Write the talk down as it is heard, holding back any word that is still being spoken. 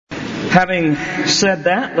Having said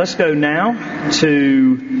that, let's go now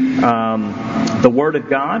to the Word of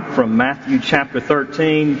God from Matthew chapter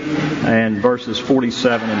 13 and verses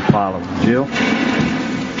 47 and following. Jill?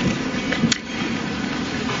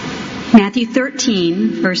 Matthew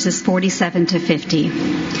 13, verses 47 to 50.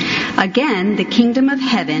 Again, the kingdom of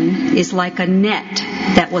heaven is like a net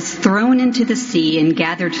that was thrown into the sea and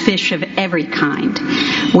gathered fish of every kind.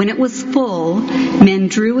 When it was full, men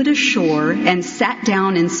drew it ashore and sat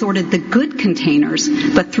down and sorted the good containers,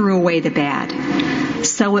 but threw away the bad.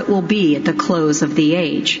 So it will be at the close of the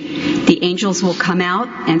age. The angels will come out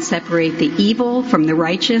and separate the evil from the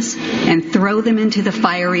righteous and throw them into the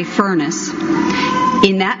fiery furnace.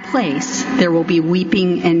 In that place, there will be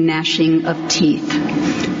weeping and gnashing of teeth.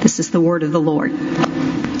 This is the word of the Lord.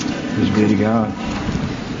 Praise be to God.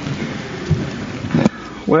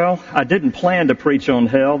 Well, I didn't plan to preach on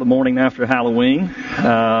hell the morning after Halloween,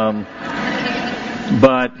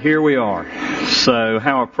 but here we are. So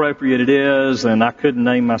how appropriate it is, and I couldn't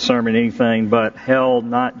name my sermon anything but hell,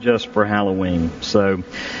 not just for Halloween. So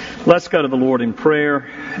let's go to the Lord in prayer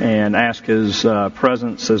and ask His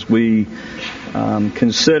presence as we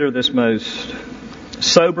consider this most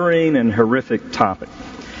sobering and horrific topic.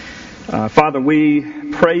 Father, we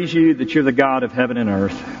praise You that You're the God of heaven and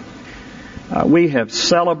earth. We have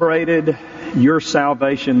celebrated Your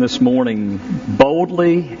salvation this morning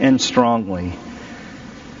boldly and strongly.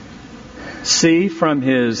 See from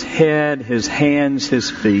His head, His hands, His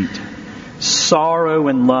feet, sorrow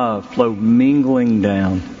and love flow mingling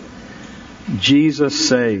down. Jesus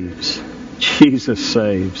saves. Jesus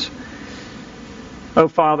saves. Oh,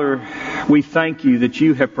 Father, we thank You that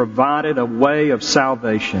You have provided a way of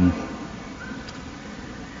salvation.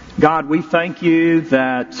 God, we thank You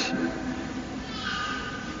that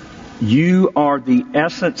You are the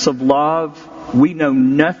essence of love. We know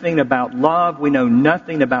nothing about love. We know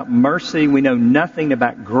nothing about mercy. We know nothing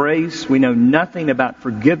about grace. We know nothing about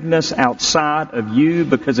forgiveness outside of You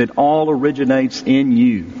because it all originates in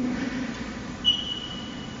You.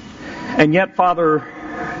 And yet, Father,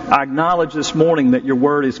 I acknowledge this morning that Your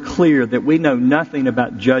Word is clear that we know nothing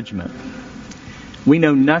about judgment. We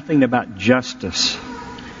know nothing about justice.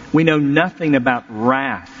 We know nothing about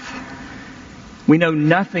wrath. We know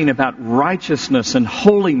nothing about righteousness and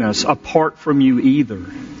holiness apart from You either.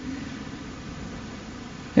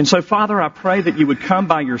 And so, Father, I pray that You would come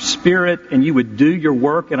by Your Spirit and You would do Your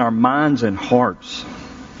work in our minds and hearts.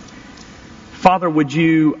 Father, would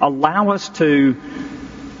You allow us to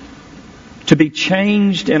be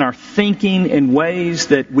changed in our thinking in ways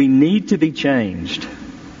that we need to be changed.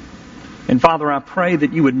 And Father, I pray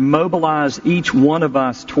that You would mobilize each one of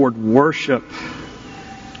us toward worship,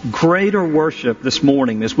 greater worship this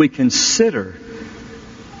morning as we consider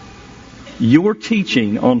Your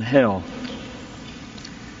teaching on hell.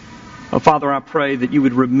 Oh, Father, I pray that You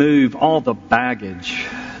would remove all the baggage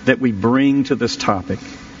that we bring to this topic,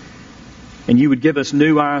 and You would give us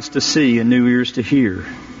new eyes to see and new ears to hear,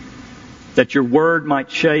 that Your Word might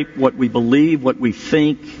shape what we believe, what we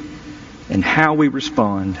think, and how we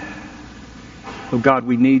respond. Oh God,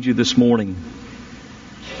 we need You this morning.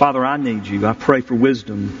 Father, I need You. I pray for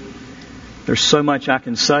wisdom. There's so much I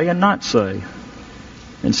can say and not say.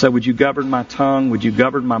 And so would You govern my tongue? Would You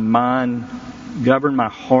govern my mind? Govern my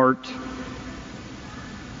heart?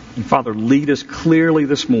 And Father, lead us clearly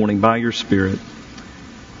this morning by Your Spirit.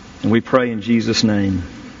 And we pray in Jesus' name.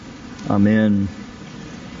 Amen.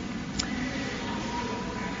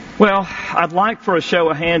 Well, I'd like for a show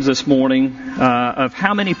of hands this morning of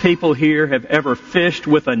how many people here have ever fished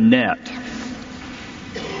with a net.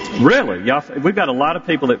 Really? Y'all, we've got a lot of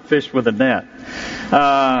people that fish with a net.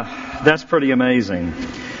 That's pretty amazing.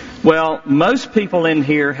 Well, most people in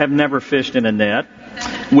here have never fished in a net,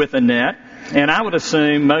 with a net. And I would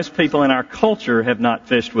assume most people in our culture have not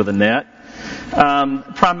fished with a net.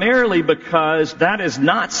 Primarily because that is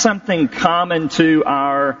not something common to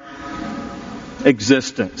our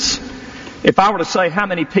existence. If I were to say how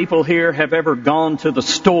many people here have ever gone to the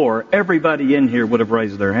store, everybody in here would have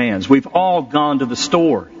raised their hands. We've all gone to the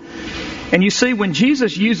store. And you see, when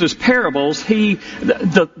Jesus uses parables,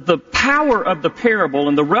 the power of the parable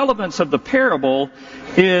and the relevance of the parable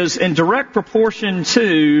is in direct proportion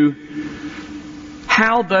to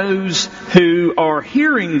how those who are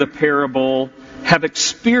hearing the parable have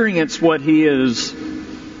experienced what He is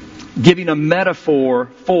giving a metaphor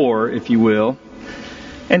for, if you will.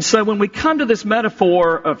 And so when we come to this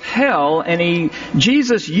metaphor of hell, and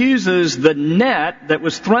Jesus uses the net that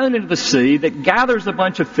was thrown into the sea that gathers a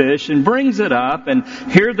bunch of fish and brings it up, and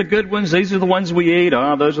here are the good ones, these are the ones we eat,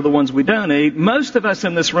 those are the ones we don't eat. Most of us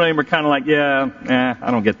in this room are kind of like, I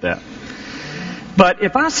don't get that. But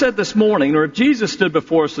if I said this morning, or if Jesus stood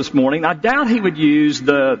before us this morning, I doubt he would use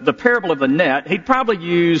the parable of the net. He'd probably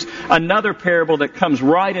use another parable that comes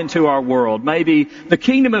right into our world. Maybe the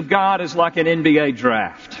kingdom of God is like an NBA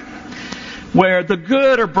draft, where the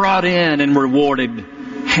good are brought in and rewarded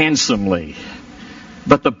handsomely,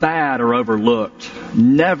 but the bad are overlooked,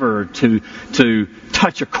 never to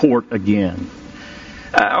touch a court again.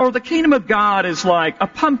 Or the kingdom of God is like a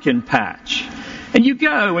pumpkin patch. And you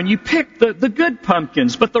go and you pick the good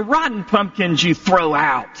pumpkins, but the rotten pumpkins you throw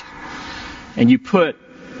out and you put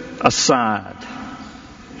aside.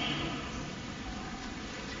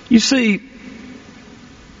 You see,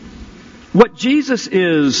 what Jesus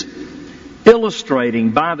is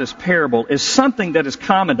illustrating by this parable is something that is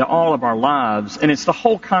common to all of our lives, and it's the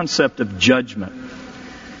whole concept of judgment.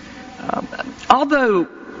 Although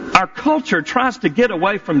our culture tries to get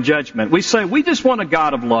away from judgment, we say we just want a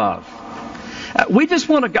God of love. We just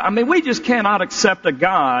cannot accept a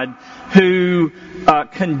God who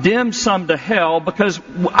condemns some to hell because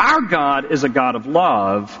our God is a God of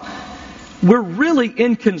love. We're really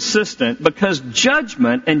inconsistent because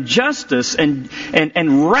judgment and justice and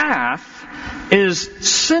wrath is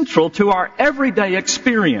central to our everyday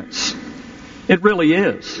experience. It really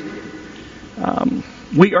is.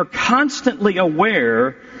 We are constantly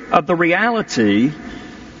aware of the reality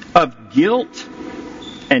of guilt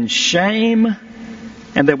and shame,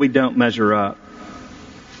 and that we don't measure up.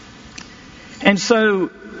 And so,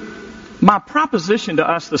 my proposition to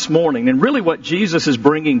us this morning, and really what Jesus is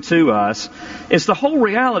bringing to us, is the whole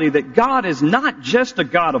reality that God is not just a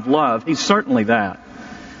God of love. He's certainly that.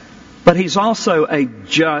 But He's also a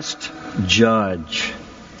just judge.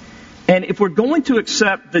 And if we're going to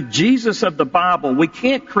accept the Jesus of the Bible, we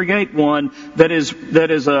can't create one that is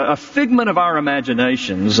a figment of our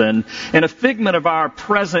imaginations and a figment of our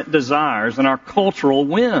present desires and our cultural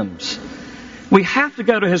whims. We have to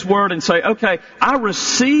go to His Word and say, okay, I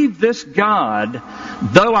receive this God,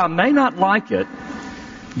 though I may not like it,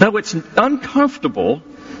 though it's uncomfortable,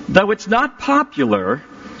 though it's not popular.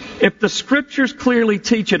 If the Scriptures clearly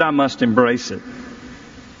teach it, I must embrace it.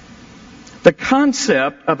 The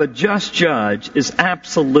concept of a just judge is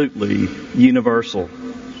absolutely universal.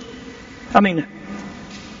 I mean,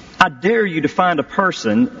 I dare you to find a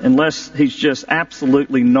person, unless he's just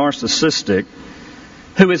absolutely narcissistic,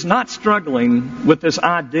 who is not struggling with this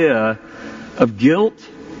idea of guilt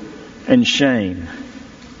and shame.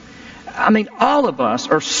 I mean, all of us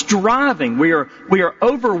are striving. We are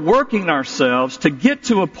overworking ourselves to get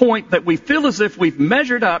to a point that we feel as if we've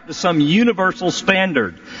measured up to some universal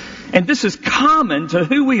standard. And this is common to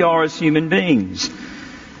who we are as human beings.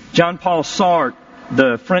 Jean-Paul Sartre,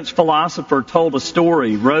 the French philosopher, wrote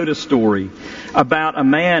a story about a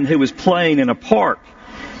man who was playing in a park.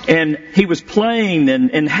 And he was playing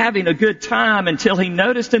and having a good time until he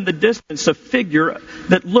noticed in the distance a figure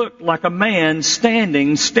that looked like a man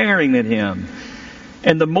standing, staring at him.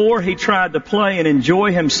 And the more he tried to play and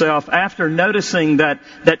enjoy himself after noticing that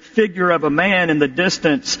figure of a man in the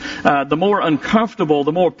distance, the more uncomfortable,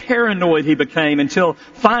 the more paranoid he became, until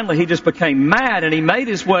finally he just became mad and he made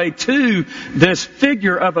his way to this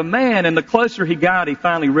figure of a man. And the closer he got, he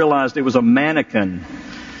finally realized it was a mannequin.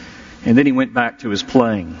 And then he went back to his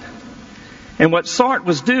playing. And what Sartre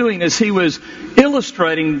was doing is he was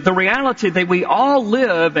illustrating the reality that we all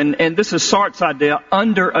live, and this is Sartre's idea,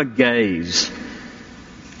 under a gaze.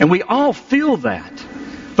 And we all feel that.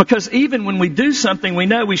 Because even when we do something we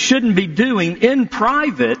know we shouldn't be doing in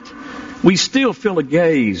private, we still feel a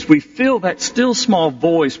gaze. We feel that still small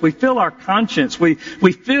voice. We feel our conscience. We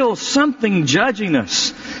feel something judging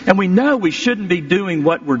us. And we know we shouldn't be doing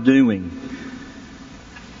what we're doing.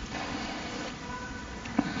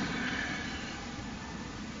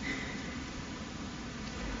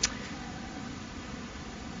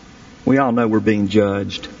 We all know we're being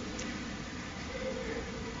judged.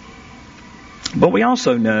 But we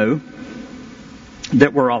also know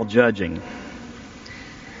that we're all judging.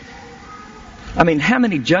 I mean, how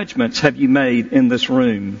many judgments have you made in this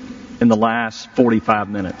room in the last 45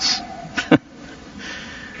 minutes?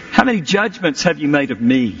 How many judgments have you made of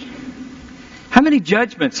me? How many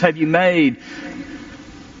judgments have you made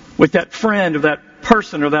with that friend or that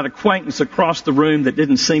person or that acquaintance across the room that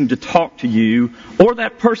didn't seem to talk to you, or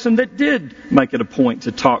that person that did make it a point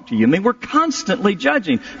to talk to you? I mean, we're constantly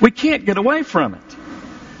judging. We can't get away from it.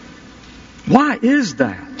 Why is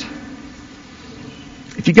that?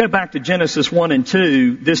 If you go back to Genesis 1 and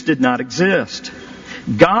 2, this did not exist.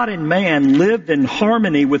 God and man lived in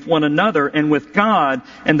harmony with one another and with God,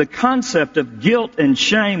 and the concept of guilt and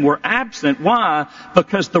shame were absent. Why?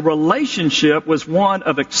 Because the relationship was one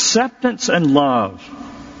of acceptance and love.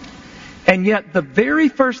 And yet the very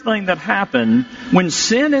first thing that happened when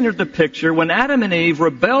sin entered the picture, when Adam and Eve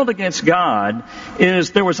rebelled against God,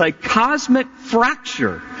 is there was a cosmic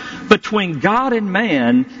fracture between God and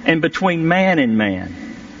man and between man and man.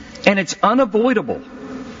 And it's unavoidable.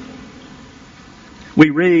 We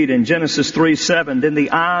read in Genesis 3:7, then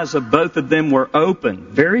the eyes of both of them were opened.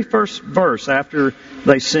 Very first verse after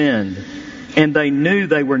they sinned. And they knew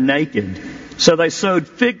they were naked. So they sewed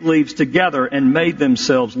fig leaves together and made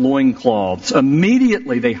themselves loincloths.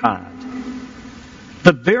 Immediately they hide.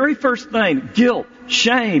 The very first thing, guilt,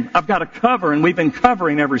 shame, I've got to cover, and we've been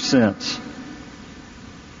covering ever since.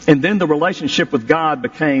 And then the relationship with God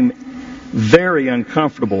became very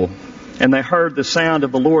uncomfortable. And they heard the sound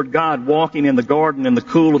of the Lord God walking in the garden in the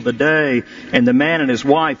cool of the day. And the man and his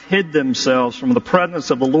wife hid themselves from the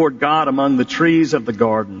presence of the Lord God among the trees of the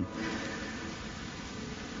garden.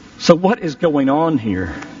 So what is going on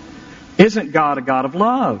here? Isn't God a God of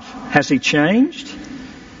love? Has He changed?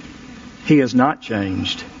 He has not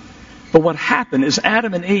changed. But what happened is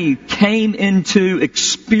Adam and Eve came into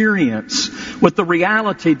experience with the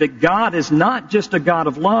reality that God is not just a God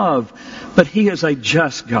of love, but He is a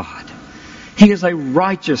just God. He is a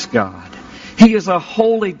righteous God. He is a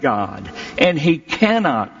holy God. And He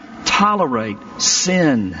cannot tolerate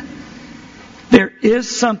sin. There is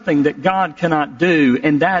something that God cannot do,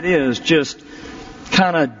 and that is just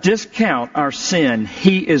kind of discount our sin.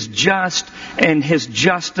 He is just, and His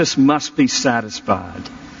justice must be satisfied.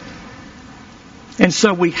 And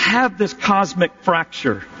so we have this cosmic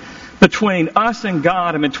fracture between us and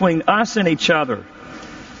God and between us and each other.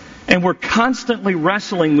 And we're constantly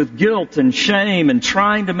wrestling with guilt and shame and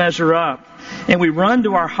trying to measure up. And we run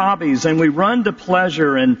to our hobbies and we run to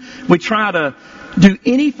pleasure and we try to do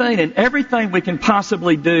anything and everything we can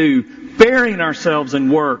possibly do, burying ourselves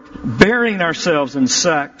in work, burying ourselves in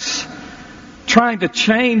sex, trying to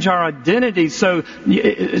change our identity so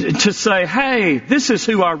to say, hey, this is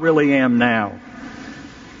who I really am now.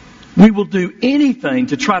 We will do anything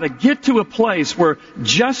to try to get to a place where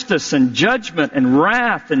justice and judgment and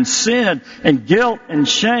wrath and sin and guilt and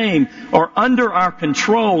shame are under our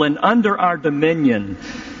control and under our dominion.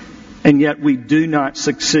 And yet we do not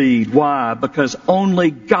succeed. Why? Because only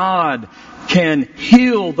God can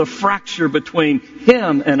heal the fracture between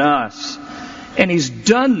Him and us. And He's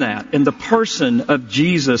done that in the person of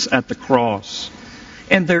Jesus at the cross.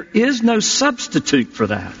 And there is no substitute for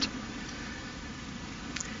that.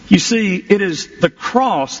 You see, it is the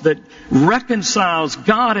cross that reconciles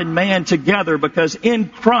God and man together, because in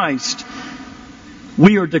Christ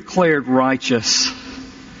we are declared righteous.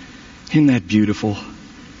 Isn't that beautiful?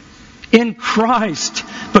 In Christ,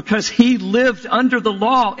 because He lived under the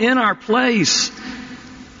law in our place.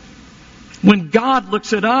 When God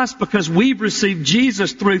looks at us, because we've received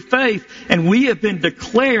Jesus through faith, and we have been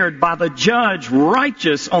declared by the judge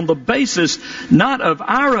righteous on the basis not of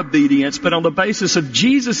our obedience, but on the basis of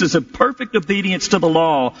Jesus' perfect obedience to the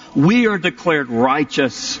law, we are declared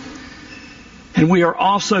righteous. And we are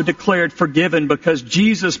also declared forgiven because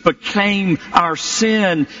Jesus became our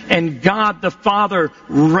sin, and God the Father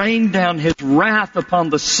rained down His wrath upon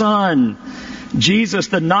the Son. Jesus,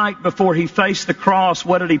 the night before He faced the cross,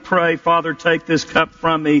 what did He pray? Father, take this cup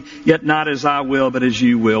from me, yet not as I will, but as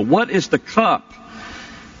You will. What is the cup?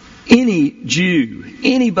 Any Jew,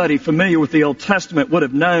 anybody familiar with the Old Testament would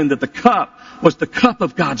have known that the cup was the cup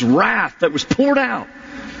of God's wrath that was poured out.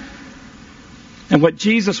 And what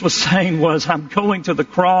Jesus was saying was, I'm going to the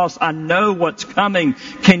cross. I know what's coming.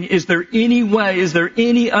 Is there any way? Is there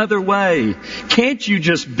any other way? Can't you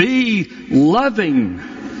just be loving?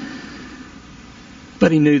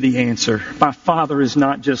 But He knew the answer. My Father is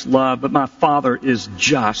not just love, but my Father is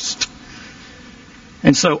just.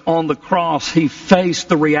 And so on the cross, He faced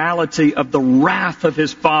the reality of the wrath of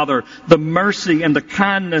His Father. The mercy and the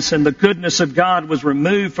kindness and the goodness of God was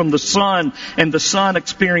removed from the Son, and the Son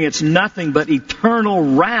experienced nothing but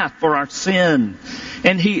eternal wrath for our sin.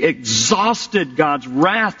 And He exhausted God's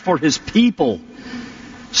wrath for His people,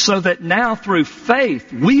 so that now through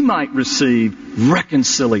faith we might receive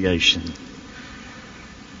reconciliation.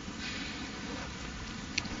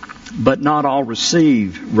 But not all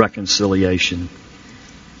receive reconciliation.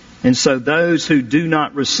 And so those who do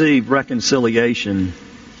not receive reconciliation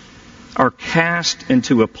are cast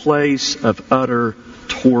into a place of utter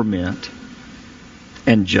torment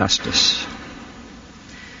and justice.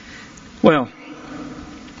 Well,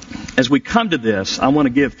 as we come to this, I want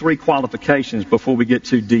to give 3 qualifications before we get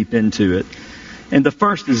too deep into it. And the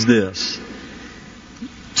first is this.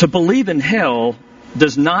 To believe in hell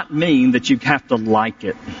does not mean that you have to like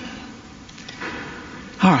it.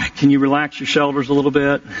 All right, can you relax your shoulders a little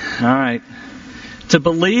bit? All right. To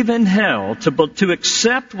believe in hell, to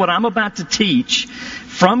accept what I'm about to teach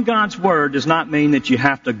from God's Word does not mean that you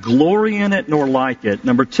have to glory in it nor like it.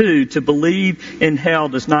 Number two, to believe in hell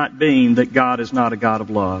does not mean that God is not a God of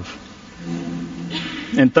love.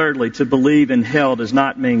 And thirdly, to believe in hell does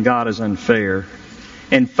not mean God is unfair.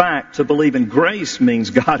 In fact, to believe in grace means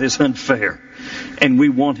God is unfair, and we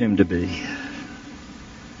want Him to be.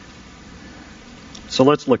 So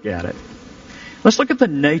let's look at it. Let's look at the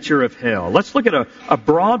nature of hell. Let's look at a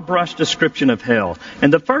broad brush description of hell.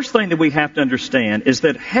 And the first thing that we have to understand is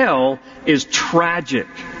that hell is tragic.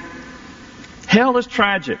 Hell is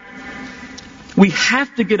tragic. We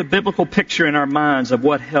have to get a biblical picture in our minds of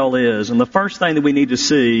what hell is. And the first thing that we need to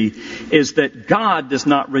see is that God does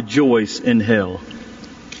not rejoice in hell.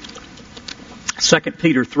 2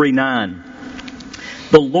 Peter 3:9.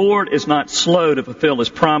 The Lord is not slow to fulfill His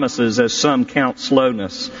promises, as some count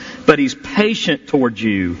slowness, but He's patient towards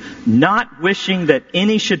you, not wishing that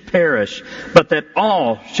any should perish, but that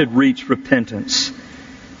all should reach repentance.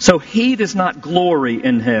 So He does not glory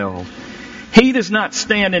in hell. He does not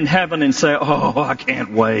stand in heaven and say, "Oh, I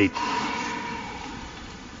can't wait."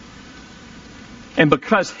 And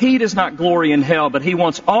because He does not glory in hell, but He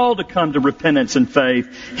wants all to come to repentance and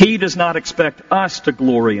faith, He does not expect us to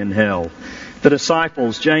glory in hell. The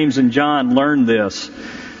disciples, James and John, learned this.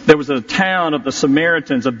 There was a town of the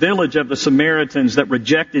Samaritans, a village of the Samaritans that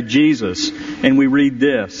rejected Jesus. And we read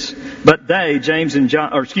this. But they, James and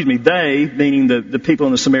John, they, meaning the people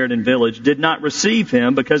in the Samaritan village, did not receive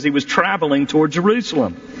Him because He was traveling toward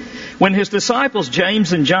Jerusalem. When His disciples,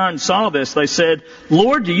 James and John, saw this, they said,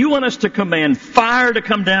 "Lord, do you want us to command fire to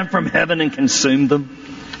come down from heaven and consume them?"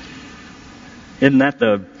 Isn't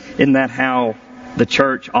that how the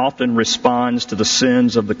church often responds to the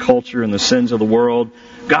sins of the culture and the sins of the world?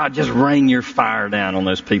 God, just rain your fire down on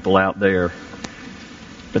those people out there.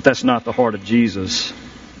 But that's not the heart of Jesus.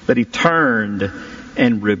 But He turned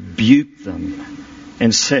and rebuked them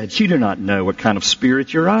and said, "You do not know what kind of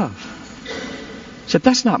spirit you're of." He said,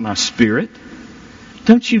 "That's not my spirit.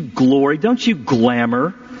 Don't you glory, don't you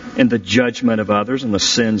glamour in the judgment of others and the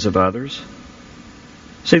sins of others."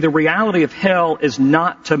 See, the reality of hell is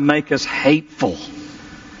not to make us hateful.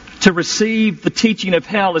 To receive the teaching of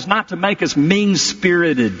hell is not to make us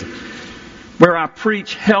mean-spirited, where I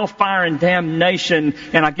preach hellfire and damnation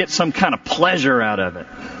and I get some kind of pleasure out of it.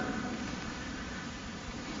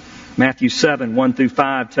 Matthew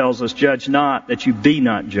 7:1-5 tells us, "Judge not, that you be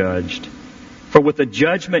not judged. For with the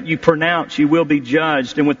judgment you pronounce, you will be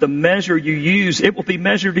judged, and with the measure you use, it will be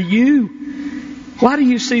measured to you. Why do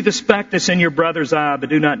you see the speck that's in your brother's eye, but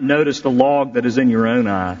do not notice the log that is in your own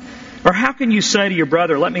eye? Or how can you say to your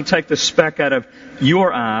brother, 'Let me take the speck out of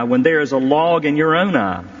your eye,' when there is a log in your own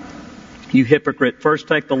eye? You hypocrite, first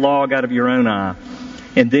take the log out of your own eye,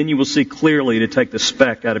 and then you will see clearly to take the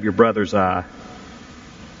speck out of your brother's eye."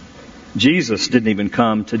 Jesus didn't even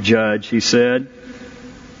come to judge. He said,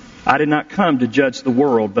 "I did not come to judge the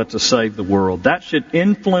world, but to save the world." That should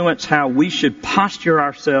influence how we should posture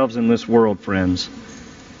ourselves in this world, friends.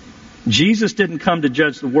 Jesus didn't come to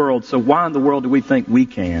judge the world, so why in the world do we think we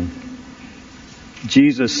can?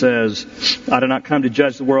 Jesus says, "I did not come to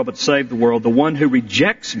judge the world, but to save the world. The one who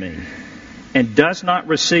rejects me and does not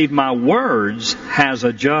receive my words has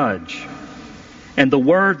a judge. And the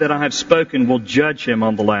word that I have spoken will judge him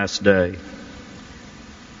on the last day."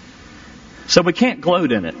 So we can't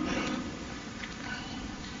gloat in it.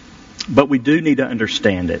 But we do need to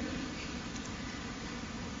understand it.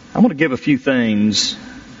 I want to give a few things.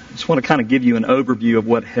 I just want to kind of give you an overview of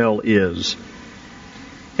what hell is.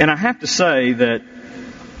 And I have to say that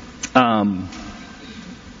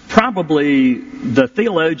probably the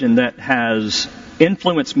theologian that has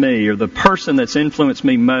influenced me, or the person that's influenced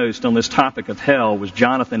me most on this topic of hell, was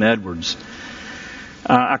Jonathan Edwards.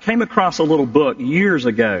 I came across a little book years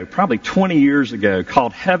ago, probably 20 years ago,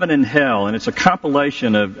 called Heaven and Hell, and it's a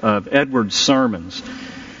compilation of Edwards' sermons.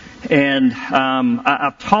 And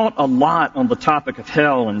I've taught a lot on the topic of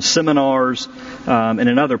hell in seminars and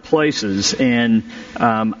in other places, and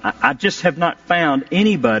I just have not found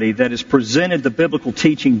anybody that has presented the biblical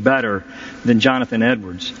teaching better than Jonathan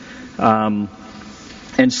Edwards.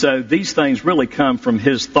 And so these things really come from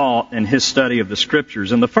his thought and his study of the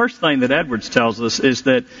Scriptures. And the first thing that Edwards tells us is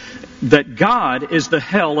that God is the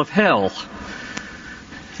hell of hell.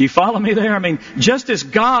 You follow me there? I mean, just as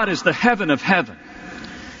God is the heaven of heaven,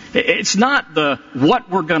 it's not what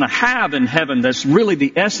we're going to have in heaven that's really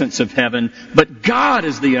the essence of heaven, but God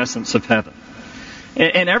is the essence of heaven.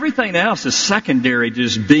 And everything else is secondary to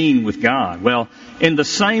just being with God. Well, in the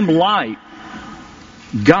same light,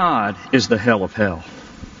 God is the hell of hell.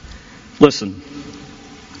 Listen,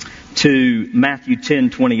 to Matthew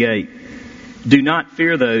 10:28. Do not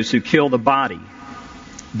fear those who kill the body,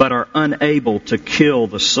 but are unable to kill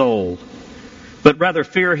the soul. But rather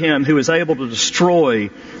fear him who is able to destroy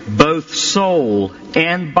both soul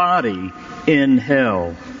and body in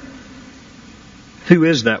hell. Who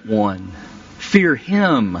is that one? Fear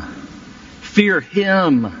him. Fear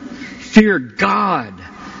him. Fear God.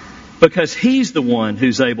 Because he's the one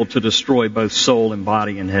who's able to destroy both soul and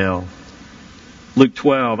body in hell. Luke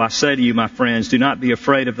 12, I say to you, my friends, do not be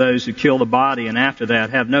afraid of those who kill the body and after that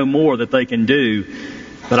have no more that they can do.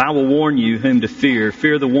 But I will warn you whom to fear.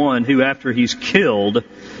 Fear the one who after he's killed,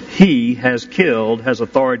 has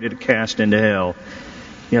authority to cast into hell.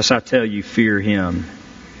 Yes, I tell you, fear him.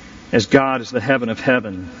 As God is the heaven of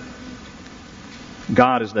heaven,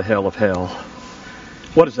 God is the hell of hell.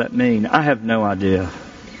 What does that mean? I have no idea.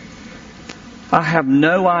 I have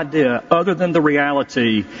no idea other than the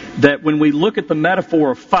reality that when we look at the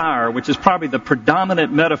metaphor of fire, which is probably the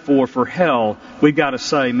predominant metaphor for hell, we've got to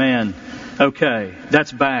say, man, okay,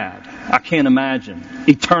 that's bad. I can't imagine.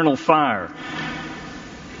 Eternal fire.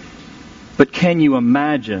 But can you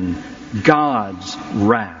imagine God's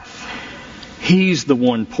wrath? He's the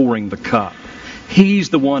one pouring the cup. He's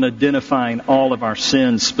the one identifying all of our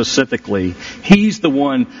sins specifically. He's the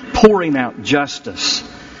one pouring out justice.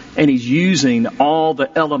 And He's using all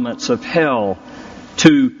the elements of hell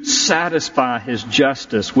to satisfy His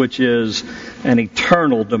justice, which is an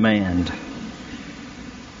eternal demand.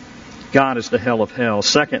 God is the hell of hell.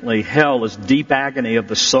 Secondly, hell is deep agony of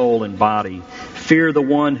the soul and body. Fear the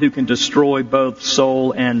one who can destroy both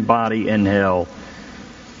soul and body in hell.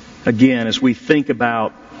 Again, as we think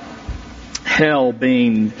about hell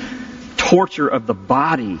being torture of the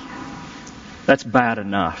body, that's bad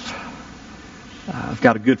enough. I've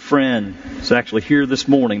got a good friend who's actually here this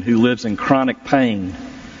morning who lives in chronic pain.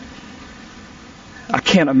 I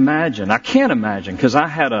can't imagine, because I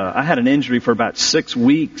had an injury for about 6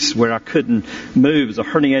 weeks where I couldn't move. It was a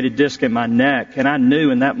herniated disc in my neck, and I knew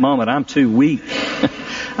in that moment I'm too weak.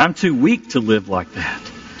 I'm too weak to live like that.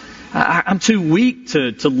 I'm too weak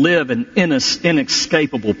to live in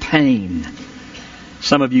inescapable pain.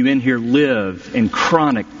 Some of you in here live in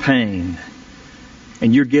chronic pain,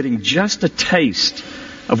 and you're getting just a taste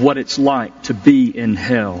of what it's like to be in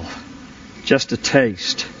hell. Just a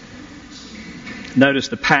taste. Notice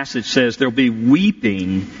the passage says there'll be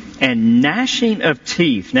weeping and gnashing of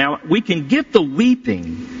teeth. Now, we can get the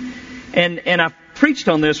weeping, and I've preached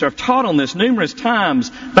on this, or I've taught on this numerous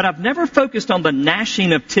times, but I've never focused on the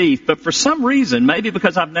gnashing of teeth. But for some reason, maybe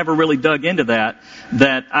because I've never really dug into that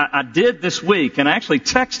I did this week, and I actually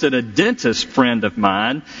texted a dentist friend of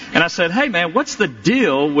mine, and I said, hey man, what's the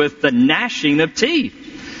deal with the gnashing of teeth?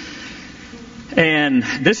 And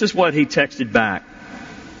this is what he texted back.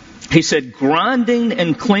 He said, grinding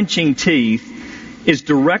and clenching teeth is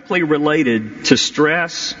directly related to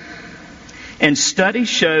stress, and studies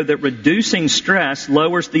show that reducing stress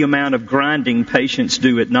lowers the amount of grinding patients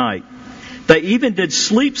do at night. They even did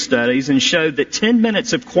sleep studies and showed that 10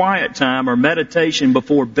 minutes of quiet time or meditation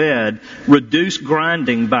before bed reduced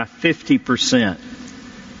grinding by 50%.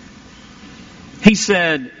 He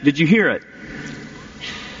said, did you hear it?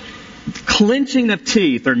 Clenching of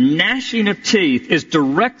teeth or gnashing of teeth is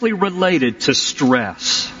directly related to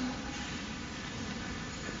stress.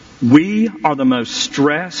 We are the most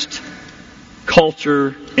stressed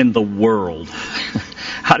culture in the world.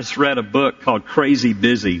 I just read a book called Crazy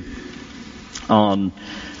Busy on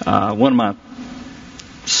one of my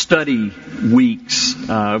study weeks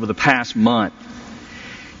over the past month.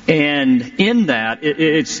 And in that,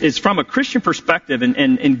 it's from a Christian perspective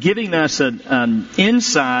and giving us an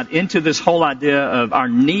insight into this whole idea of our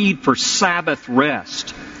need for Sabbath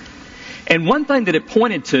rest. And one thing that it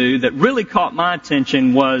pointed to that really caught my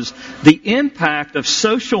attention was the impact of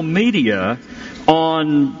social media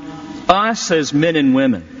on us as men and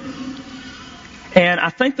women. And I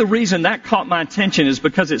think the reason that caught my attention is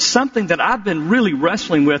because it's something that I've been really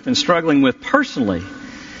wrestling with and struggling with personally,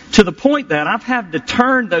 to the point that I've had to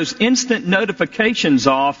turn those instant notifications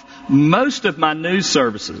off most of my news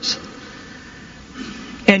services.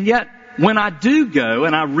 And yet, when I do go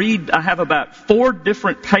and I read, I have about 4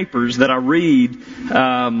 different papers that I read,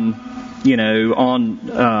 on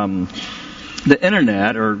the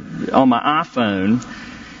internet or on my iPhone.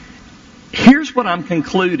 Here's what I'm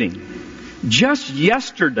concluding. Just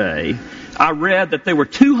yesterday, I read that there were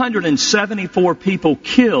 274 people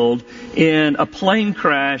killed in a plane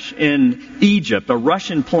crash in Egypt, a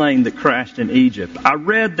Russian plane that crashed in Egypt. I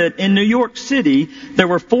read that in New York City, there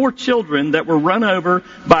were 4 children that were run over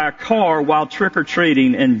by a car while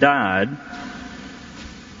trick-or-treating and died.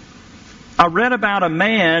 I read about a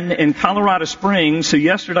man in Colorado Springs who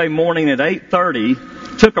yesterday morning at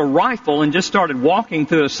 8:30 took a rifle and just started walking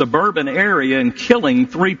through a suburban area and killing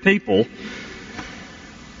 3 people.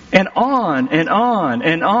 And on and on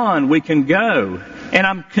and on we can go. And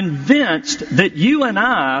I'm convinced that you and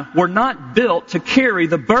I were not built to carry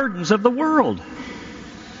the burdens of the world.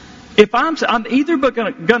 If I'm either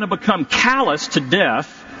going to become callous to death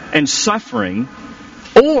and suffering,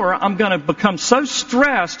 or I'm going to become so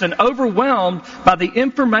stressed and overwhelmed by the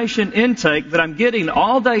information intake that I'm getting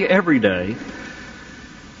all day, every day,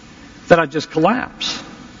 that I just collapse.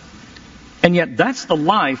 And yet that's the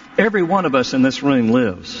life every one of us in this room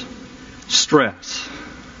lives. Stress.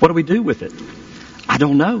 What do we do with it? I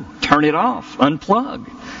don't know. Turn it off. Unplug.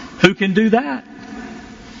 Who can do that?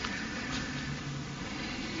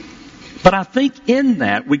 But I think in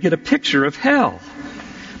that we get a picture of hell.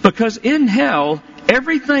 Because in hell,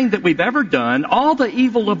 everything that we've ever done, all the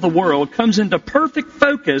evil of the world comes into perfect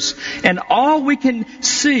focus, and all we can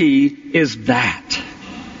see is that.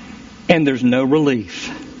 And there's no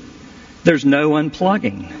relief. There's no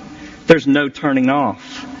unplugging. There's no turning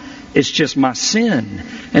off. It's just my sin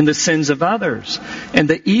and the sins of others and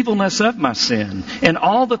the evilness of my sin and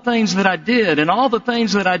all the things that I did and all the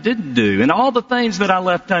things that I didn't do and all the things that I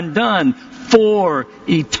left undone for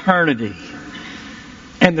eternity.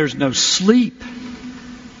 And there's no sleep.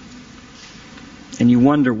 And you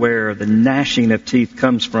wonder where the gnashing of teeth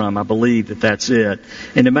comes from. I believe that that's it.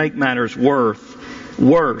 And to make matters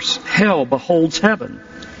worse, hell beholds heaven.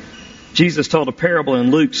 Jesus told a parable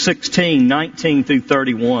in Luke 16:19 through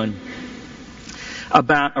 31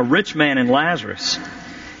 about a rich man and Lazarus.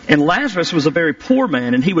 And Lazarus was a very poor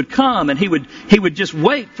man, and he would come and he would just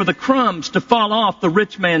wait for the crumbs to fall off the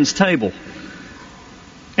rich man's table.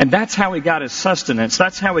 And that's how he got his sustenance.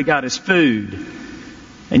 That's how he got his food.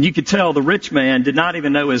 And you could tell the rich man did not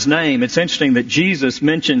even know his name. It's interesting that Jesus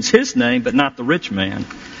mentions his name, but not the rich man.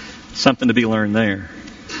 Something to be learned there.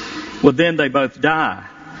 Well, then they both die.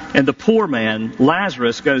 And the poor man,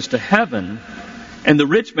 Lazarus, goes to heaven. And the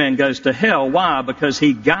rich man goes to hell. Why? Because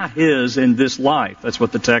he got his in this life. That's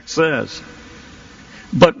what the text says.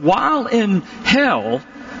 But while in hell,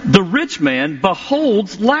 the rich man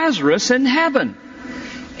beholds Lazarus in heaven.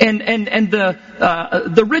 And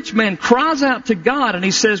the rich man cries out to God and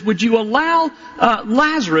he says, would you allow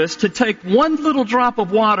Lazarus to take one little drop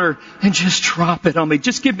of water and just drop it on me?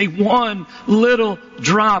 Just give me one little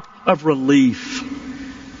drop of relief.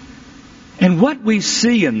 And what we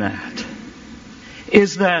see in that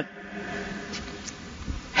is that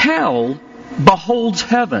hell beholds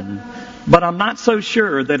heaven, but I'm not so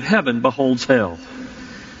sure that heaven beholds hell.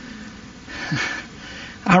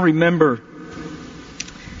 I remember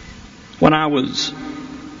when I was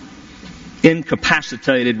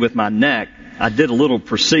incapacitated with my neck, I did a little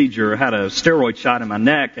procedure, had a steroid shot in my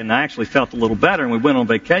neck, and I actually felt a little better, and we went on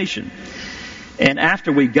vacation. And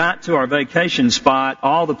after we got to our vacation spot,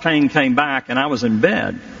 all the pain came back, and I was in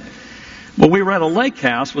bed. Well, we were at a lake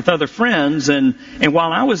house with other friends, and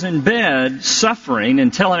while I was in bed suffering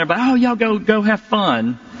and telling everybody, oh, y'all go have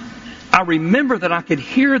fun, I remember that I could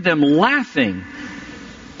hear them laughing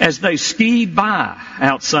as they skied by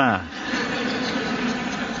outside.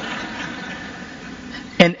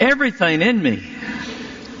 And everything in me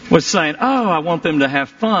was saying, oh, I want them to have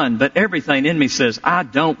fun. But everything in me says, I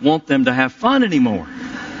don't want them to have fun anymore.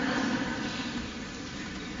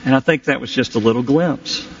 And I think that was just a little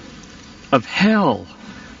glimpse of hell,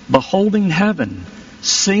 beholding heaven,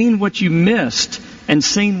 seeing what you missed and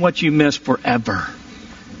seeing what you missed forever.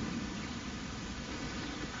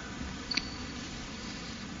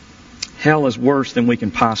 Hell is worse than we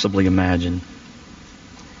can possibly imagine.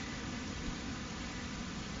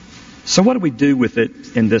 So what do we do with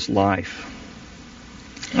it in this life?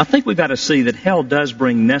 I think we've got to see that hell does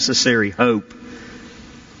bring necessary hope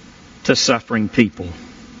to suffering people.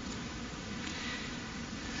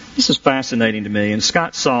 This is fascinating to me, and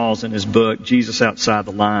Scott Sauls in his book, Jesus Outside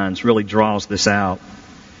the Lines, really draws this out.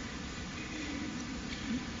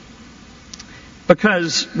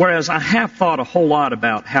 Because whereas I have thought a whole lot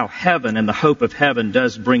about how heaven and the hope of heaven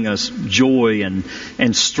does bring us joy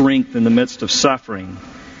and strength in the midst of suffering,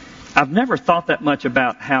 I've never thought that much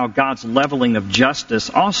about how God's leveling of justice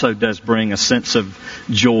also does bring a sense of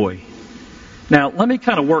joy. Now, let me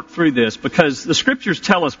kind of work through this, because the Scriptures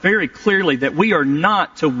tell us very clearly that we are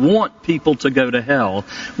not to want people to go to hell.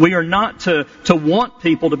 We are not to want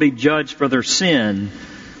people to be judged for their sin,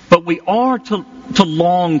 but we are to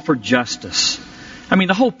long for justice. I mean,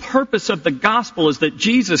 the whole purpose of the gospel is that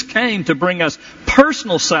Jesus came to bring us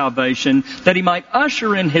personal salvation, that He might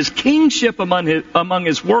usher in His kingship among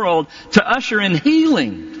His world, to usher in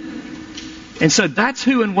healing. And so that's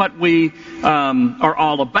who and what we are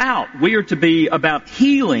all about. We are to be about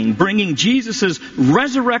healing, bringing Jesus'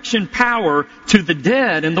 resurrection power to the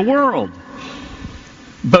dead in the world.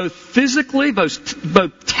 Both physically,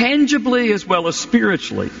 both tangibly, as well as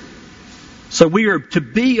spiritually. So we are to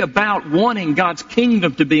be about wanting God's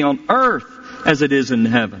kingdom to be on earth as it is in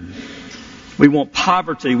heaven. We want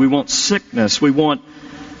poverty, we want sickness, we want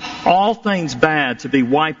all things bad to be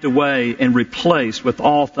wiped away and replaced with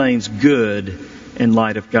all things good in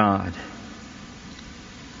light of God.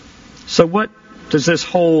 So what does this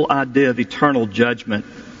whole idea of eternal judgment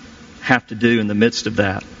have to do in the midst of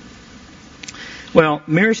that? Well,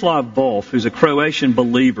 Miroslav Volf, who's a Croatian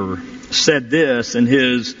believer, said this in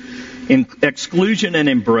his Exclusion and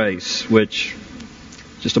Embrace, which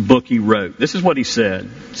just a book he wrote. This is what he said.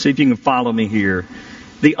 See if you can follow me here.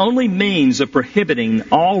 The only means of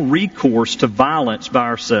prohibiting all recourse to violence by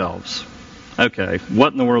ourselves. Okay,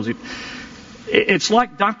 what in the world is he... It's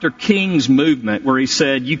like Dr. King's movement where he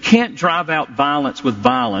said, you can't drive out violence with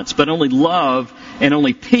violence, but only love and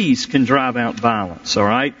only peace can drive out violence, all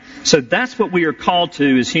right? So that's what we are called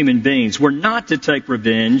to as human beings. We're not to take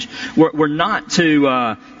revenge. We're not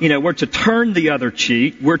to, we're to turn the other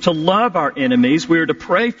cheek. We're to love our enemies. We're to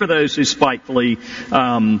pray for those who spitefully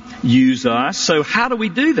use us. So how do we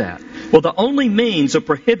do that? Well, the only means of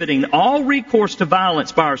prohibiting all recourse to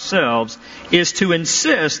violence by ourselves is to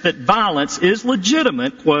insist that violence is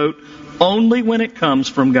legitimate, quote, only when it comes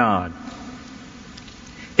from God.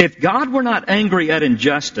 If God were not angry at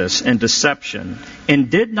injustice and deception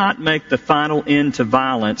and did not make the final end to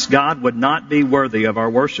violence, God would not be worthy of our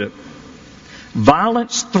worship.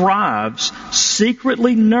 Violence thrives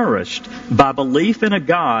secretly nourished by belief in a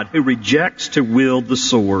God who rejects to wield the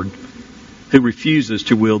sword, who refuses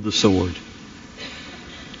to wield the sword.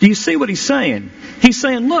 Do you see what he's saying? He's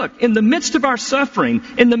saying, look, in the midst of our suffering,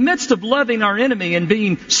 in the midst of loving our enemy and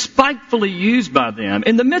being spitefully used by them,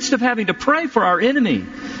 in the midst of having to pray for our enemy,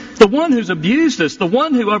 the one who's abused us, the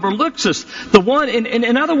one who overlooks us, the one,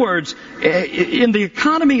 in other words, in the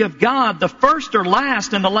economy of God, the first are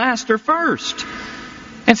last and the last are first.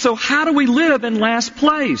 And so how do we live in last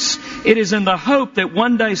place? It is in the hope that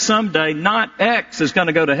one day, someday, not X is going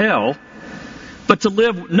to go to hell, but to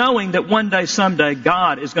live knowing that one day, someday,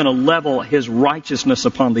 God is going to level His righteousness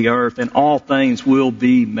upon the earth and all things will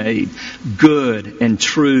be made good and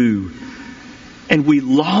true. And we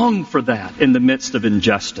long for that in the midst of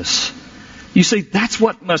injustice. You see, that's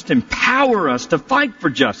what must empower us to fight for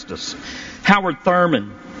justice. Howard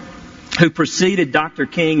Thurman, who preceded Dr.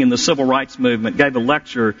 King in the Civil Rights Movement, gave a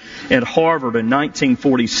lecture at Harvard in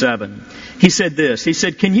 1947. He said this, he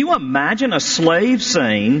said, can you imagine a slave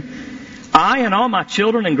saying, I and all my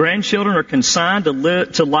children and grandchildren are consigned to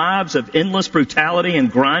lives of endless brutality and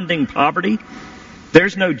grinding poverty?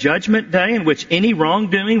 There's no judgment day in which any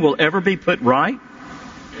wrongdoing will ever be put right?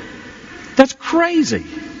 That's crazy.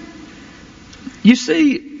 You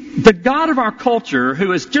see, the God of our culture,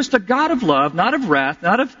 who is just a God of love, not of wrath,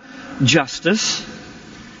 not of justice,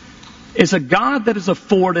 is a God that is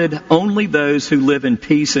afforded only those who live in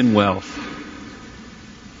peace and wealth.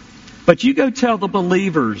 But you go tell the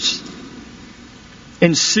believers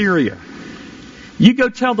in Syria, you go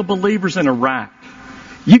tell the believers in Iraq,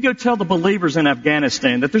 you go tell the believers in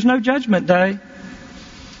Afghanistan that there's no judgment day.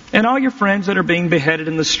 And all your friends that are being beheaded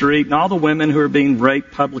in the street and all the women who are being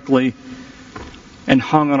raped publicly and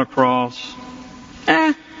hung on a cross.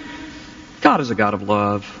 God is a God of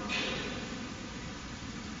love.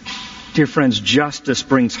 Dear friends, justice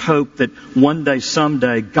brings hope that one day,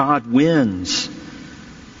 someday, God wins.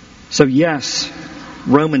 So yes,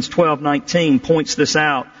 Romans 12:19 points this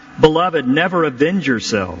out. Beloved, never avenge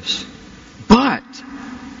yourselves, but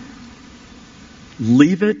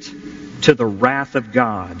leave it to the wrath of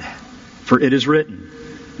God. For it is written,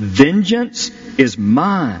 vengeance is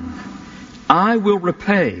mine. I will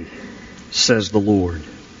repay, says the Lord.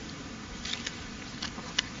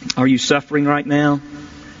 Are you suffering right now?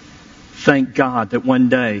 Thank God that one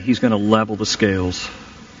day He's going to level the scales.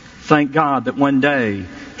 Thank God that one day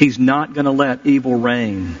He's not going to let evil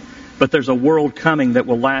reign. But there's a world coming that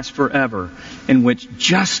will last forever, in which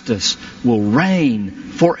justice will reign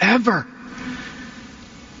forever.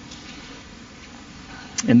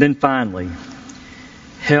 And then finally,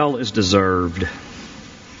 hell is deserved.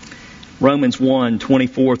 Romans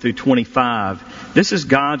 1:24 through 25. This is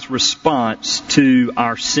God's response to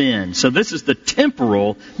our sin. So this is the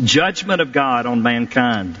temporal judgment of God on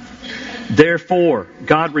mankind. Therefore,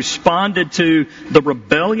 God responded to the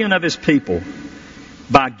rebellion of His people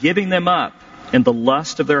by giving them up in the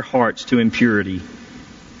lust of their hearts to impurity,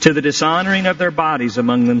 to the dishonoring of their bodies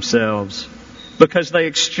among themselves, because they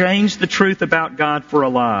exchanged the truth about God for a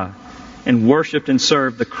lie and worshiped and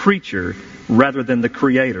served the creature rather than the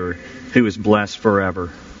Creator, who is blessed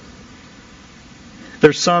forever.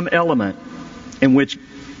 There's some element in which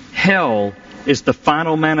hell is the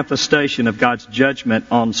final manifestation of God's judgment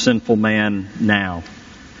on sinful man now.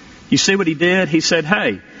 You see what He did? He said,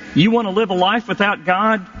 hey, you want to live a life without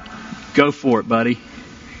God? Go for it, buddy.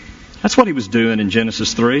 That's what He was doing in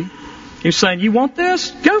Genesis 3. He was saying, you want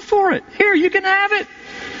this? Go for it. Here, you can have it.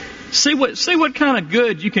 See what kind of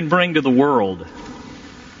good you can bring to the world.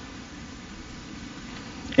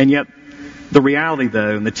 And yet, the reality,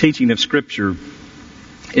 though, and the teaching of Scripture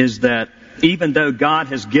is that even though God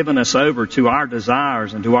has given us over to our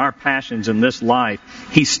desires and to our passions in this life,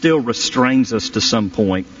 He still restrains us to some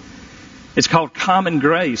point. It's called common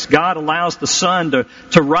grace. God allows the sun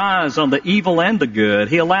to rise on the evil and the good.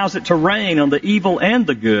 He allows it to rain on the evil and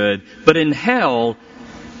the good. But in hell,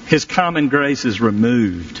 His common grace is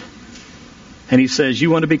removed. And He says, you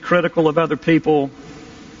want to be critical of other people?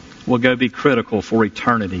 Well, go be critical for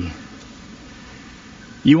eternity.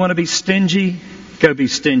 You want to be stingy? Go be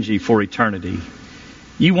stingy for eternity.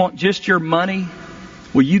 You want just your money?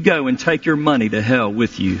 Well, you go and take your money to hell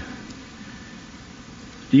with you.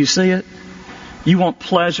 Do you see it? You want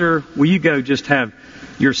pleasure? Well, you go just have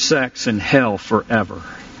your sex in hell forever.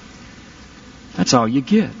 That's all you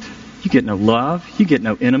get. You get no love. You get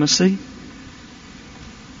no intimacy.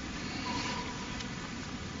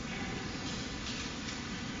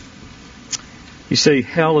 You see,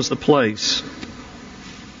 hell is the place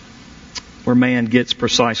where man gets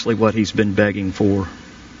precisely what he's been begging for.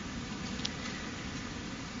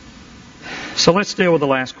 So let's deal with the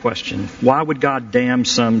last question. Why would God damn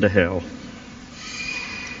some to hell?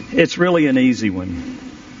 It's really an easy one.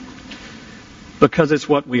 Because it's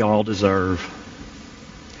what we all deserve.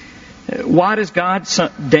 Why does God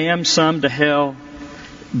damn some to hell?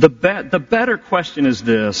 The better question is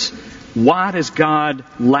this. Why does God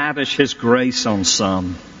lavish His grace on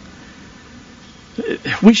some?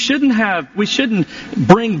 We shouldn't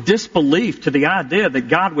bring disbelief to the idea that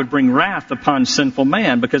God would bring wrath upon sinful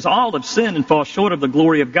man, because all have sinned and fall short of the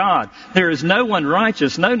glory of God. There is no one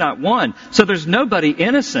righteous, no, not one. So there's nobody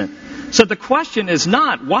innocent. So the question is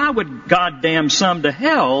not, why would God damn some to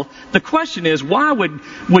hell? The question is, why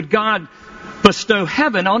would God bestow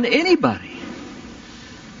heaven on anybody?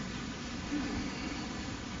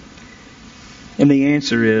 And the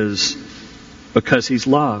answer is, because He's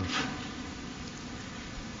love.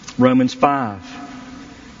 Romans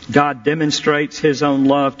 5. God demonstrates His own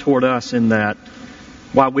love toward us in that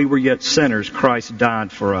while we were yet sinners, Christ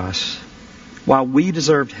died for us. While we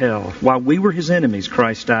deserved hell, while we were His enemies,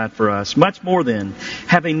 Christ died for us. Much more then,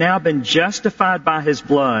 having now been justified by His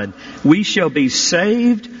blood, we shall be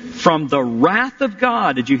saved from the wrath of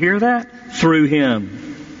God. Did you hear that? Through Him.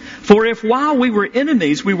 For if while we were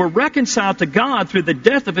enemies, we were reconciled to God through the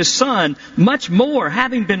death of His Son, much more,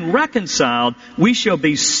 having been reconciled, we shall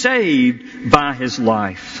be saved by His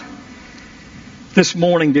life. This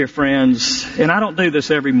morning, dear friends, and I don't do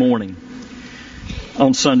this every morning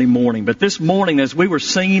on Sunday morning, but this morning as we were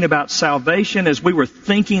singing about salvation, as we were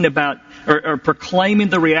thinking about or proclaiming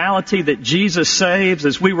the reality that Jesus saves,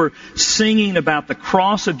 as we were singing about the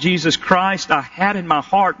cross of Jesus Christ, I had in my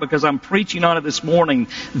heart, because I'm preaching on it this morning,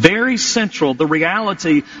 very central, the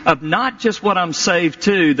reality of not just what I'm saved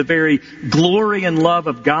to, the very glory and love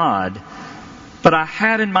of God, but I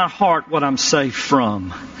had in my heart what I'm saved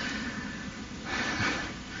from.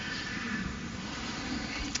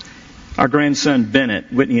 Our grandson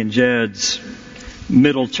Bennett, Whitney and Jed's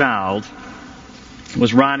middle child,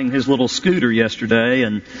 was riding his little scooter yesterday,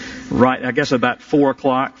 and I guess about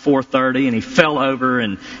 4:30, and he fell over,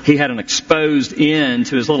 and he had an exposed end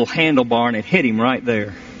to his little handlebar, and it hit him right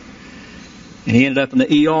there. And he ended up in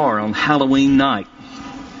the ER on Halloween night.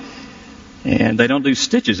 And they don't do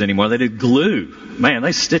stitches anymore, they do glue. Man,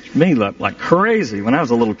 they stitched me like crazy when I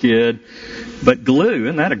was a little kid. But glue,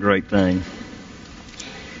 isn't that a great thing?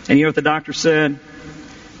 And you know what the doctor said?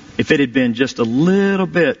 If it had been just a little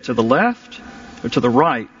bit to the left or to the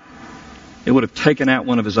right, it would have taken out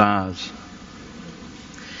one of his eyes.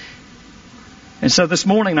 And so this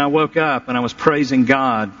morning I woke up and I was praising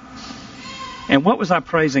God. And what was I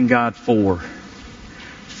praising God for?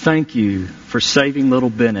 Thank you for saving little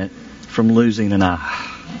Bennett from losing an eye.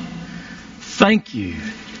 Thank you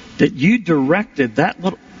that you directed that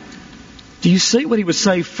little... Do you see what he was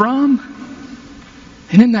saved from?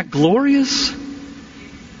 And isn't that glorious?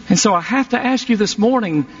 And so I have to ask you this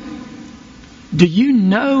morning, do you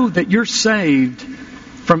know that you're saved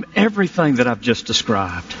from everything that I've just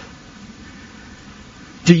described?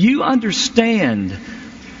 Do you understand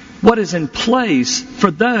what is in place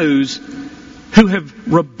for those who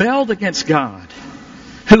have rebelled against God,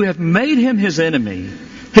 who have made Him His enemy,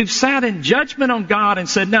 who've sat in judgment on God and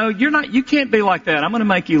said, no, you can't be like that. I'm going to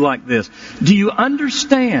make you like this. Do you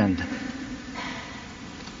understand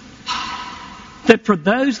that for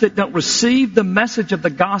those that don't receive the message of the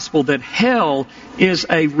gospel, that hell is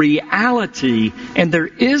a reality and there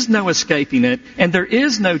is no escaping it and there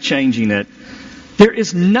is no changing it? There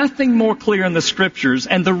is nothing more clear in the Scriptures,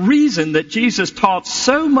 and the reason that Jesus taught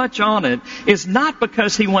so much on it is not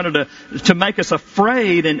because He wanted to make us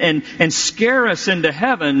afraid and scare us into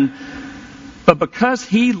heaven, but because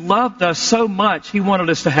He loved us so much, He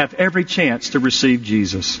wanted us to have every chance to receive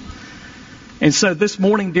Jesus. And so this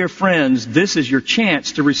morning, dear friends, this is your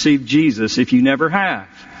chance to receive Jesus if you never have.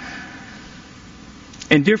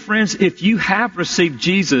 And dear friends, if you have received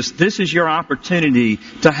Jesus, this is your opportunity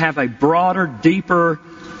to have a broader, deeper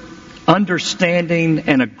understanding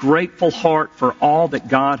and a grateful heart for all that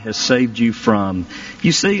God has saved you from.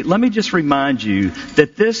 You see, let me just remind you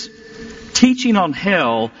that this teaching on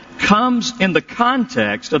hell comes in the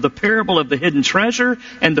context of the parable of the hidden treasure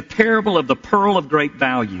and the parable of the pearl of great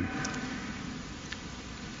value.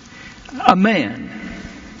 A man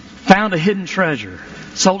found a hidden treasure,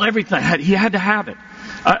 sold everything. He had to have it.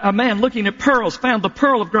 A man looking at pearls found the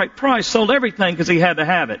pearl of great price, sold everything because he had to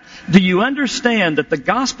have it. Do you understand that the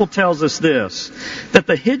gospel tells us this? That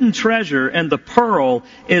the hidden treasure and the pearl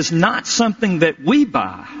is not something that we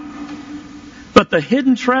buy, but the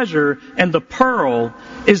hidden treasure and the pearl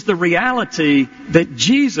is the reality that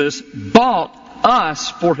Jesus bought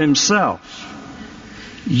us for Himself.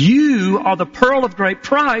 You are the pearl of great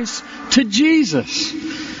price to Jesus.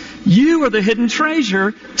 You are the hidden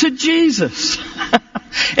treasure to Jesus.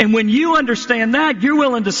 And when you understand that, you're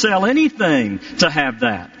willing to sell anything to have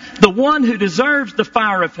that. The one who deserves the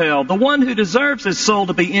fire of hell, the one who deserves his soul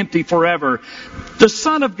to be empty forever, the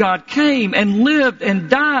Son of God came and lived and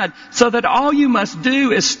died so that all you must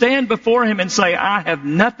do is stand before Him and say, I have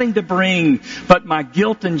nothing to bring but my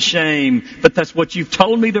guilt and shame, but that's what you've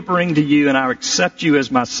told me to bring to you, and I accept you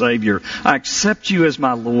as my Savior. I accept you as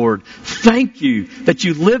my Lord. Thank you that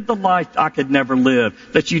you lived the life I could never live,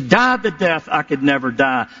 that you died the death I could never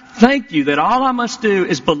die. Thank you that all I must do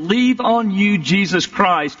is believe on you, Jesus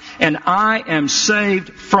Christ, and I am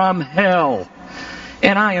saved from hell.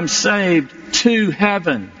 And I am saved to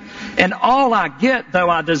heaven. And all I get, though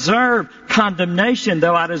I deserve condemnation,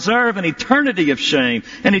 though I deserve an eternity of shame,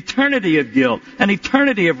 an eternity of guilt, an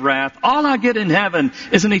eternity of wrath, all I get in heaven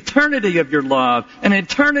is an eternity of your love, an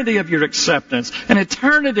eternity of your acceptance, an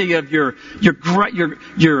eternity of your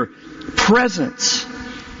presence.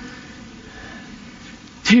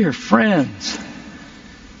 Dear friends,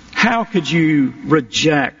 how could you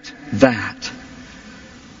reject that?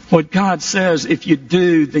 What God says, if you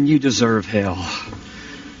do, then you deserve hell.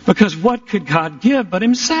 Because what could God give but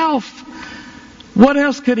Himself? What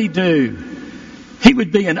else could He do? He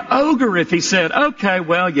would be an ogre if He said, okay,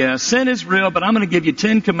 well, yeah, sin is real, but I'm going to give you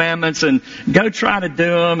 10 commandments and go try to do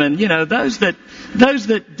them. And, those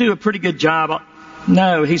that do a pretty good job.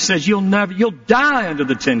 No, He says, you'll die under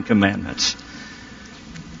the 10 commandments.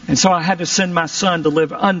 And so I had to send my Son to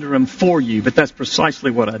live under them for you, but that's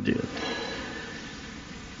precisely what I did.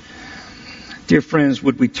 Dear friends,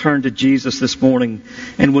 would we turn to Jesus this morning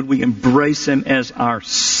and would we embrace Him as our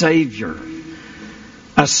Savior?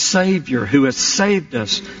 A Savior who has saved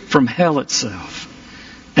us from hell itself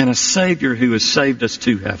and a Savior who has saved us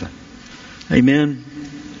to heaven. Amen.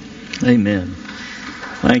 Amen.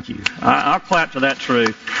 Thank you. I'll clap to that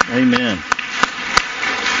truth. Amen.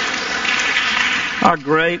 Our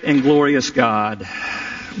great and glorious God,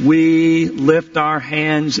 we lift our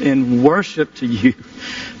hands in worship to You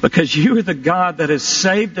because You are the God that has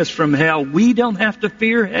saved us from hell. We don't have to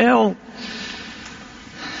fear hell.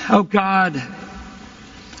 Oh God,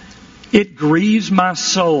 it grieves my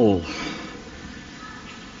soul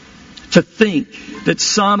to think that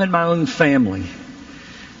some in my own family,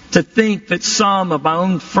 to think that some of my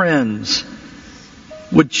own friends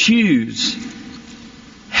would choose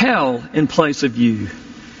hell in place of You.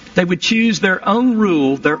 They would choose their own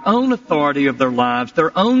rule, their own authority of their lives,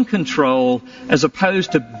 their own control, as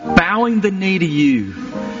opposed to bowing the knee to You.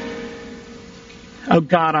 Oh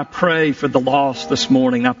God, I pray for the lost this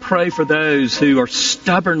morning. I pray for those who are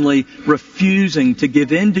stubbornly refusing to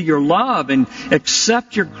give in to Your love and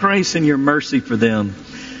accept Your grace and Your mercy for them.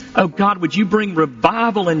 Oh God, would You bring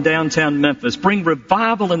revival in downtown Memphis? Bring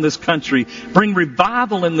revival in this country. Bring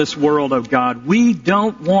revival in this world, oh God. We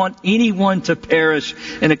don't want anyone to perish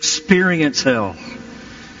and experience hell.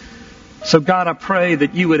 So God, I pray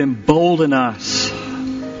that You would embolden us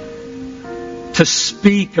to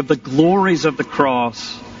speak of the glories of the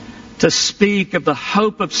cross, to speak of the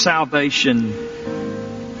hope of salvation.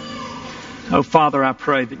 Oh, Father, I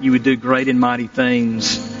pray that you would do great and mighty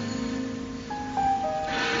things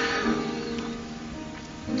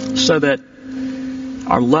so that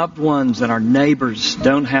our loved ones and our neighbors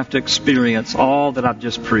don't have to experience all that I've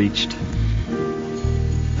just preached.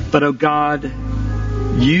 But, oh God,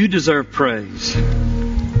 you deserve praise.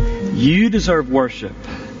 You deserve worship.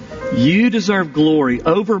 You deserve glory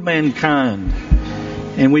over mankind.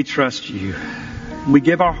 And we trust you. We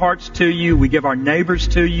give our hearts to you. We give our neighbors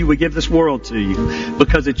to you. We give this world to you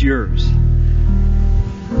because it's yours.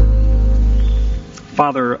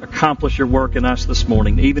 Father, accomplish your work in us this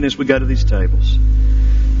morning, even as we go to these tables.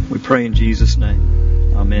 We pray in Jesus'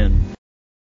 name. Amen.